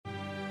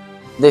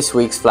This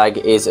week's flag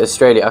is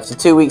Australia. After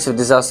 2 weeks of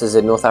disasters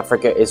in North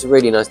Africa, it's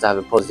really nice to have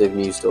a positive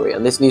news story.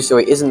 And this news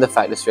story isn't the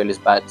fact Australia's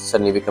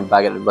suddenly become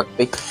bad at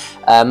rugby.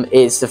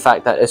 It's the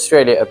fact that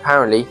Australia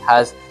apparently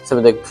has some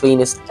of the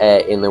cleanest air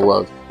in the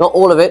world. Not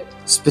all of it,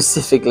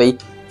 specifically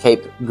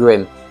Cape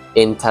Grim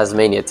in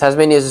Tasmania.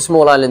 Tasmania is a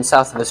small island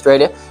south of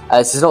Australia.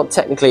 This is not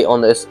technically on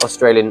the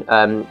Australian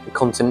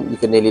continent, you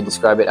could nearly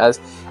describe it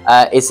as.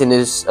 It's in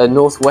a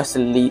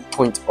northwesterly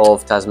point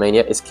of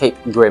Tasmania. It's Cape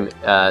Grim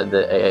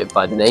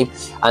by the name.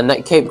 And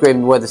that Cape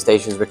Grim weather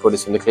station is recorded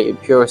some of the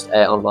purest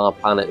air on our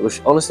planet,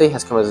 which honestly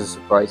has come as a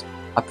surprise.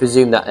 I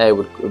presume that air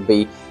would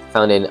be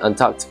found in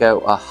Antarctica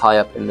or high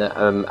up in the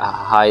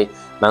high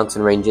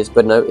mountain ranges,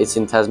 but no, it's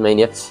in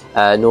Tasmania,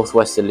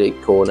 northwesterly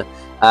corner.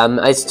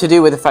 It's to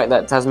do with the fact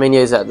that Tasmania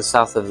is at the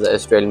south of the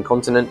Australian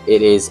continent.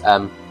 It is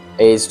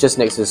just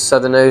next to the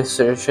Southern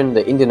Ocean,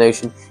 the Indian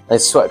Ocean, and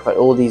it's swept by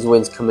all these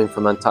winds coming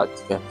from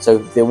Antarctica. So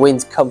the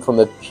winds come from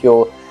an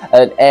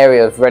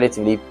area of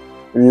relatively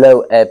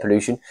low air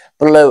pollution,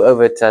 blow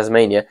over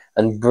Tasmania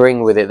and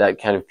bring with it that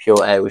kind of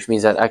pure air, which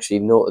means that actually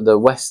the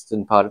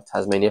western part of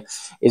Tasmania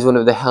is one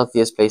of the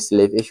healthiest places to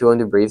live if you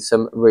want to breathe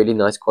some really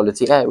nice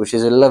quality air, which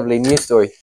is a lovely news story.